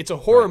have to. It's a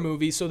horror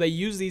movie, so they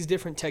use these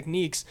different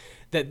techniques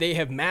that they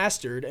have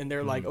mastered, and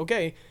they're like,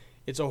 okay,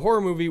 it's a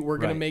horror movie, we're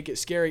gonna make it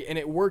scary, and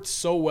it worked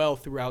so well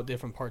throughout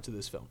different parts of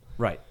this film.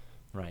 Right.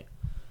 All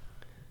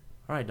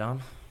right,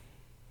 Dom.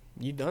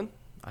 You done?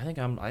 I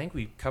think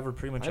we covered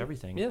pretty much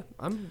everything. Yeah,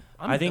 I'm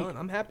done.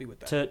 I'm happy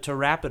with that. To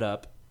wrap it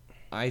up,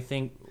 I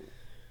think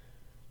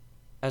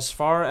as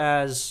far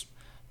as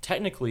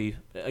technically,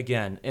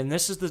 again, and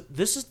this has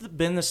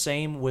been the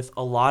same with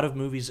a lot of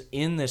movies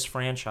in this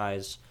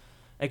franchise,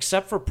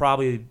 except for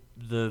probably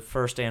the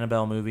first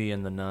Annabelle movie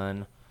and The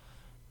Nun.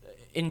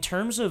 In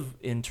terms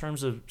of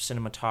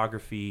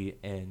cinematography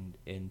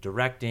and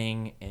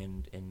directing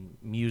and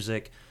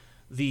music,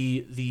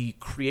 the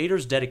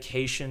creator's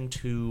dedication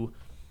to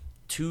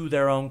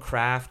their own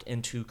craft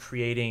and to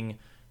creating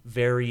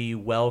very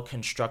well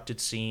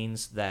constructed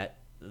scenes that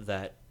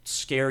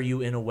scare you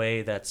in a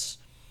way that's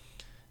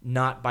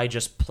not by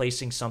just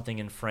placing something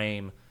in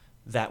frame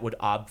that would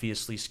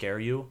obviously scare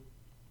you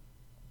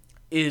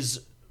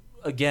is,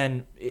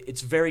 again,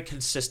 it's very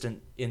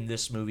consistent in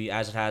this movie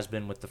as it has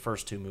been with the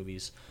first two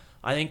movies.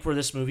 I think where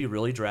this movie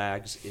really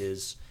drags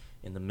is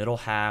in the middle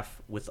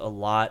half with a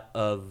lot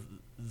of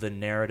the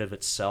narrative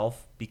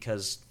itself,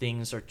 because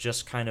things are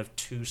just kind of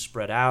too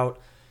spread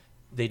out.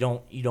 You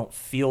don't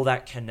feel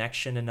that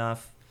connection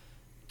enough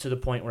to the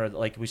point where,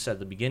 like we said,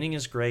 the beginning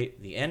is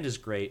great, the end is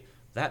great.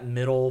 That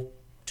middle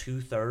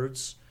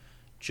 2/3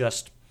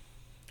 just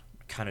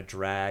kind of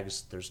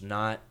drags. There's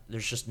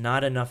just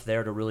not enough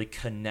there to really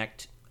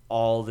connect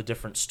all the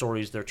different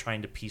stories they're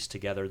trying to piece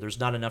together. There's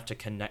not enough to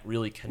connect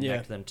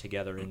them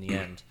together in the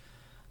end.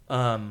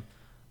 But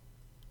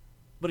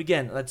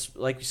again, that's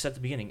like we said at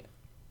the beginning.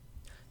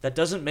 that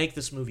doesn't make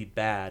this movie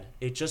bad.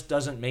 It just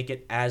doesn't make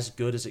it as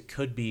good as it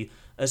could be,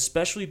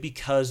 especially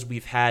because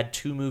we've had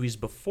 2 movies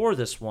before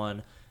this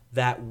one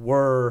that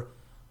were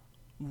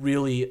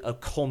really a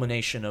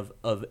culmination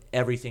of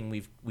everything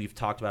we've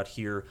talked about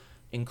here,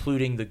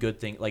 including the good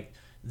thing. Like,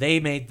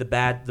 they made the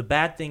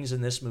bad things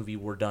in this movie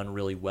were done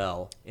really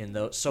well in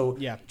those. So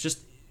Yeah.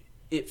 just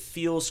it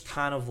feels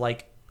kind of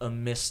like a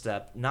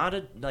misstep, not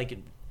a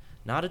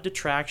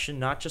detraction,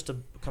 not just a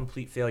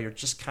complete failure,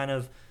 just kind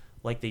of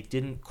like they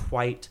didn't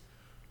quite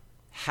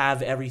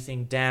have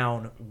everything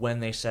down when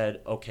they said,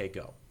 okay,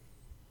 go.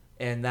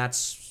 And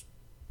that's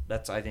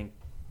I think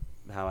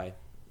how I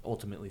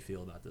ultimately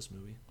feel about this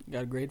movie. You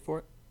got a grade for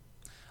it?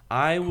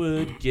 I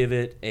would give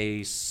it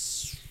a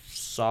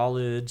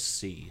solid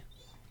C.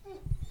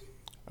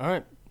 All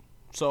right.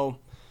 So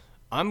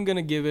I'm going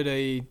to give it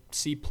a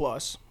C+.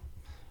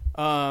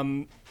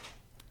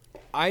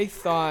 I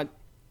thought,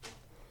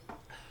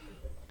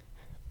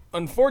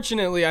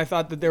 unfortunately, I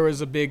thought that there was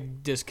a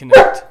big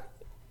disconnect.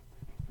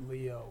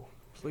 Leo,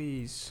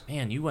 please.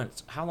 Man, you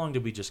went. How long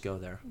did we just go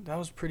there? That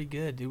was pretty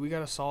good, dude. We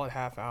got a solid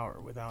half hour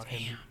without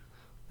him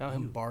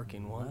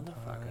barking one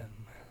time.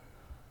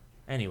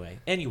 Anyway,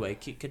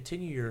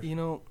 continue your. You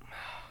know.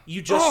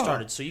 You just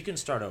started, so you can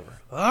start over.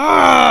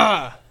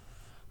 Ah!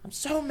 I'm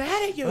so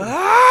mad at you.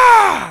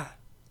 Ah!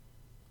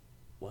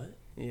 What?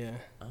 Yeah.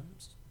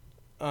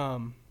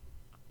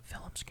 Phil,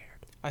 I'm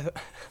scared.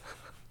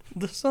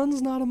 The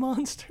sun's not a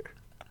monster.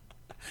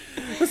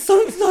 The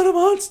sun's not a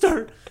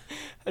monster.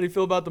 How do you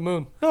feel about the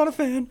moon? Not a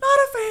fan. Not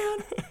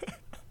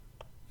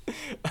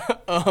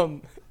a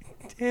fan.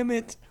 Damn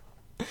it.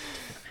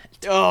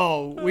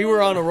 Oh, we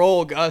were on a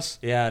roll, Gus.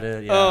 Yeah,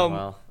 dude. Yeah.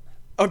 Well.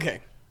 Okay.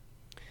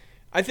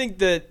 I think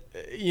that,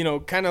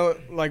 kind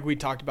of like we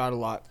talked about a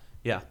lot.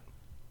 Yeah.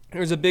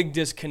 There's a big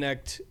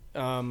disconnect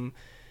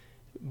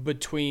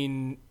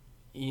between,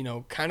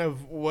 kind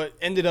of what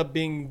ended up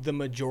being the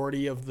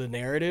majority of the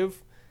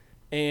narrative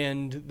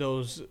and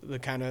the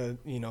kind of,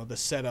 the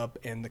setup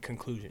and the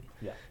conclusion.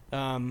 Yeah.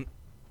 And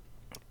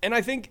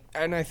I think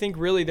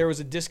really there was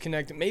a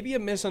disconnect, maybe a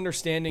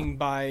misunderstanding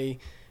by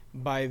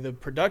the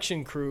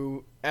production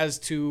crew as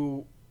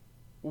to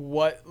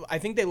what I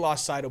think they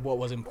lost sight of what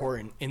was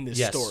important in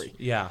this story.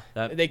 Yeah.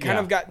 They kind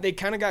of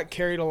got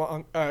carried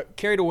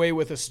away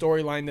with a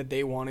storyline that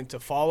they wanted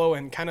to follow,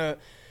 and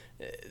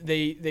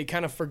they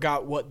kind of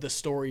forgot what the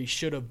story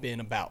should have been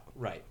about.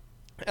 Right.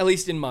 At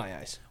least in my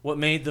eyes. What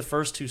made the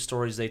first 2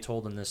 stories they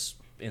told in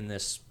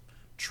this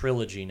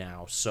trilogy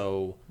now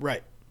so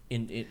right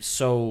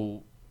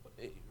so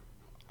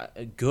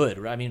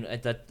good. I mean,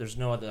 there's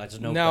no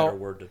now, better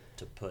word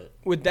to put.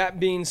 With that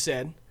being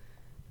said,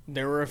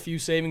 there were a few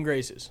saving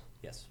graces.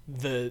 Yes.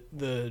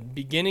 The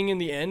beginning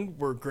and the end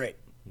were great.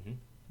 Mm-hmm.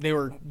 They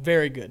were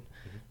very good.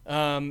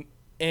 Mm-hmm.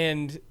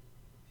 And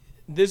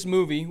this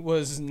movie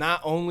was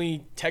not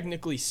only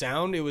technically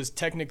sound, it was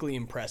technically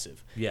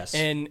impressive. Yes.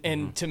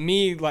 And to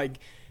me, like,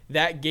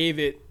 that gave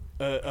it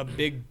a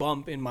big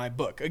bump in my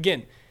book.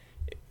 Again,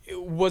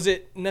 was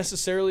it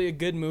necessarily a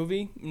good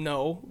movie?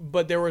 No,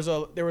 but there were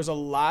a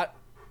lot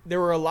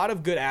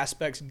of good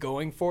aspects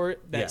going for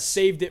it that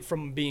saved it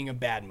from being a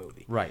bad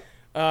movie. Right.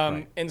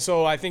 And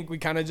so I think we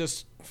kind of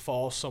just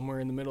fall somewhere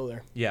in the middle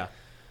there. Yeah.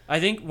 I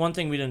think one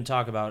thing we didn't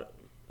talk about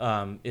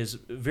is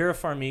Vera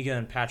Farmiga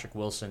and Patrick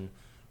Wilson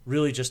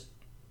really just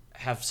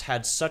have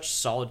had such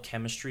solid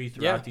chemistry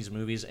throughout these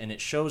movies, and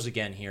it shows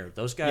again here.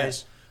 Those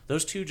guys,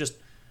 those two just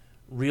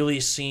really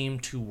seem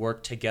to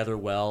work together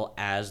well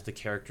as the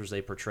characters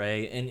they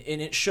portray, and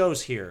it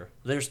shows here.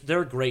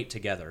 They're great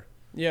together.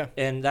 Yeah.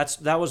 And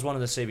that was one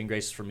of the saving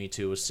graces for me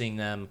too, was seeing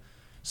them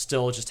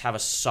still just have a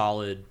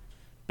solid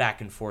back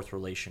and forth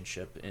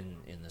relationship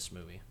in this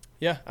movie.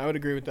 Yeah, I would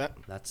agree with that.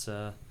 That's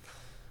it.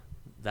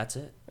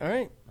 All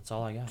right. That's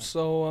all I got.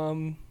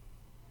 So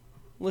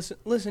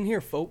listen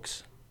here,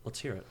 folks. Let's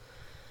hear it.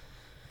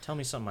 Tell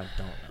me something I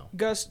don't know.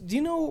 Gus, do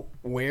you know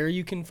where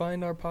you can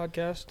find our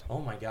podcast? Oh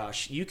my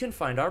gosh. You can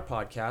find our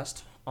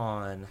podcast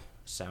on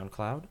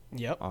SoundCloud.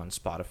 Yep. On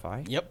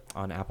Spotify. Yep.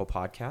 On Apple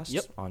Podcasts.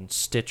 Yep. On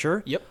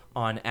Stitcher. Yep.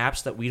 On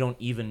apps that we don't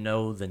even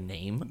know the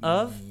name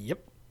of. Yep.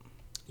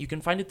 You can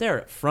find it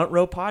there at Front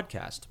Row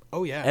Podcast.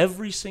 Oh, yeah.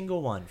 Every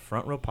single one,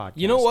 Front Row Podcast.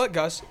 You know what,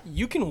 Gus?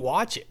 You can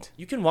watch it.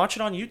 You can watch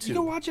it on YouTube. You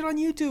can watch it on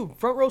YouTube.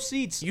 Front Row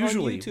Seats.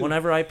 Usually, on YouTube.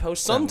 whenever I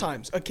post them.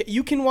 Sometimes. Okay,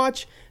 you can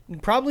watch,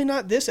 probably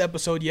not this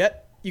episode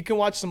yet. You can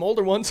watch some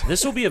older ones.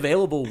 This will be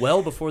available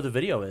well before the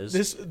video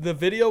is. The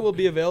video will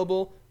be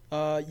available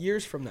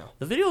years from now.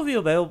 The video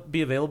will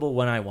be available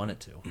when I want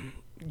it to.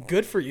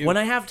 Good for you. When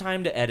I have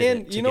time to edit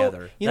it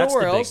together. That's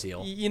the big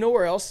deal. You know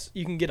where else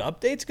you can get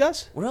updates,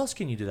 Gus? Where else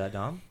can you do that,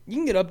 Dom? You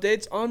can get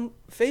updates on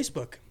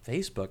Facebook.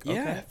 Facebook. Okay.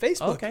 Yeah,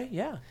 Facebook. Okay,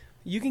 yeah.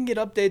 You can get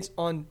updates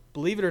on,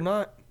 believe it or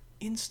not,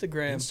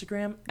 Instagram.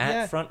 Instagram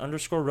at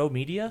front_row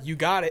media. You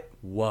got it.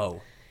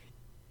 Whoa.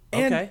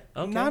 And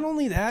okay. not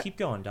only that. Keep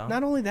going, Dom.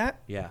 Not only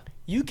that. Yeah.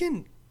 You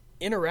can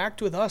interact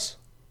with us.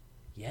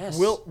 Yes.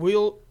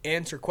 We'll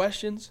answer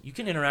questions. You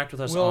can interact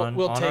with us we'll on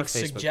take our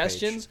Facebook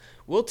suggestions. page.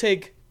 We'll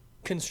take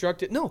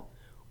constructed. No,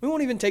 We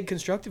won't even take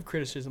constructive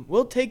criticism.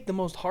 We'll take the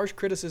most harsh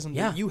criticism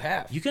Yeah. that you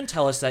have. You can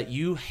tell us that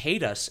you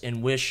hate us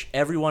and wish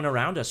everyone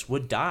around us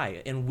would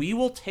die, and we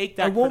will take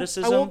that I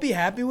criticism won't be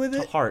happy with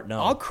to it. heart.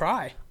 No. I'll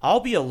cry. I'll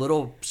be a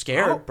little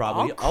scared,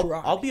 probably. I'll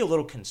cry. I'll be a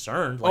little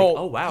concerned. Like,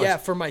 oh wow. Yeah,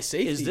 for my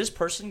safety. Is this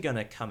person going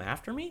to come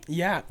after me?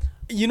 Yeah.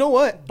 You know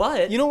what?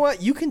 But you know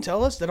what? You can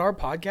tell us that our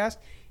podcast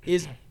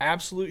is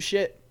absolute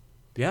shit.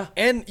 Yeah.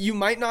 And you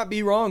might not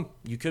be wrong.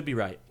 You could be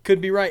right.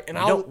 Could be right.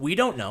 And We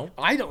don't know.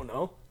 I don't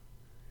know.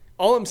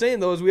 All I'm saying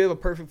though is we have a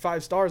perfect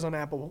 5 stars on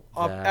Apple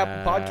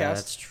Podcasts.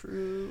 That's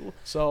true.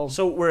 So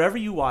wherever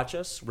you watch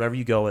us, wherever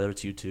you go, whether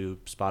it's YouTube,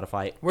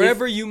 Spotify,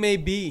 wherever you may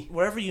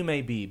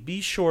be,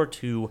 be sure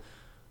to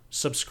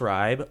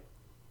subscribe.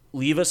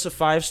 Leave us a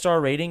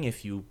 5-star rating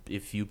if you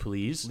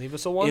please. Leave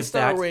us a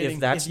 1-star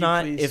rating.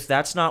 If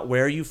that's not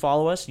where you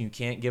follow us and you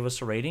can't give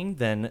us a rating,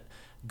 then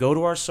go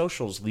to our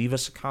socials, leave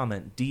us a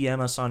comment,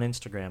 DM us on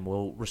Instagram.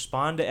 We'll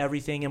respond to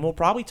everything, and we'll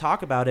probably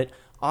talk about it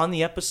on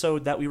the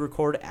episode that we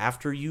record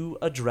after you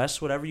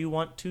address whatever you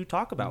want to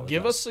talk about.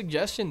 Give us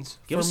suggestions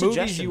for movies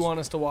suggestions. you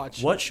want us to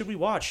watch. What should we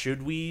watch?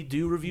 Should we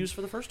do reviews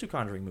for the first 2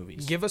 Conjuring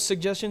movies? Give us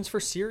suggestions for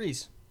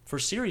series. For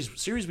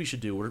series we should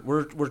do.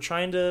 We're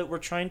trying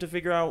to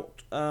figure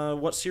out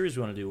what series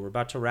we want to do. We're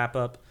about to wrap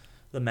up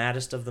the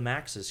maddest of the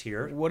Maxes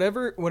here.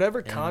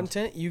 Whatever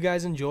content you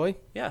guys enjoy,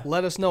 yeah,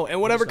 let us know.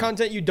 And whatever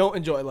content you don't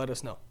enjoy, let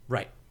us know.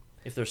 Right.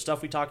 If there's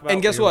stuff we talk about,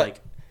 and guess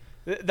what?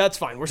 Like, that's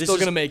fine. We're still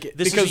gonna make it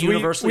because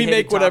we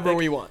make whatever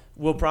we want.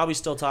 We'll probably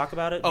still talk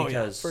about it. Oh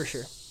because yeah, for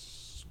sure.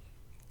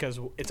 Because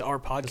it's our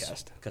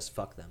podcast. Because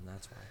fuck them.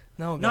 That's why.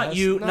 No, not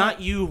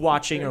you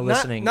watching or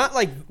listening. Not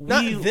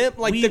them,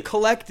 like the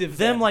collective.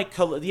 Them like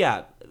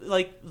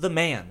like the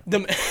man.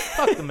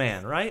 Fuck the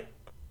man, right?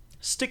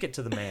 Stick it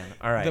to the man.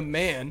 All right. The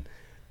man.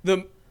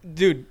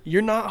 Dude,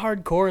 you're not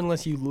hardcore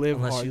unless you live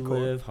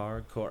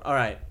hardcore. All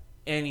right.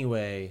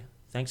 Anyway,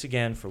 thanks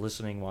again for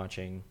listening,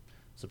 watching,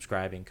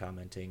 subscribing,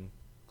 commenting,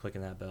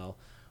 clicking that bell.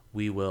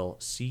 We will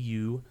see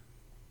you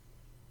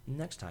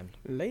next time.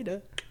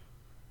 Later.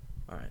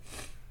 All right.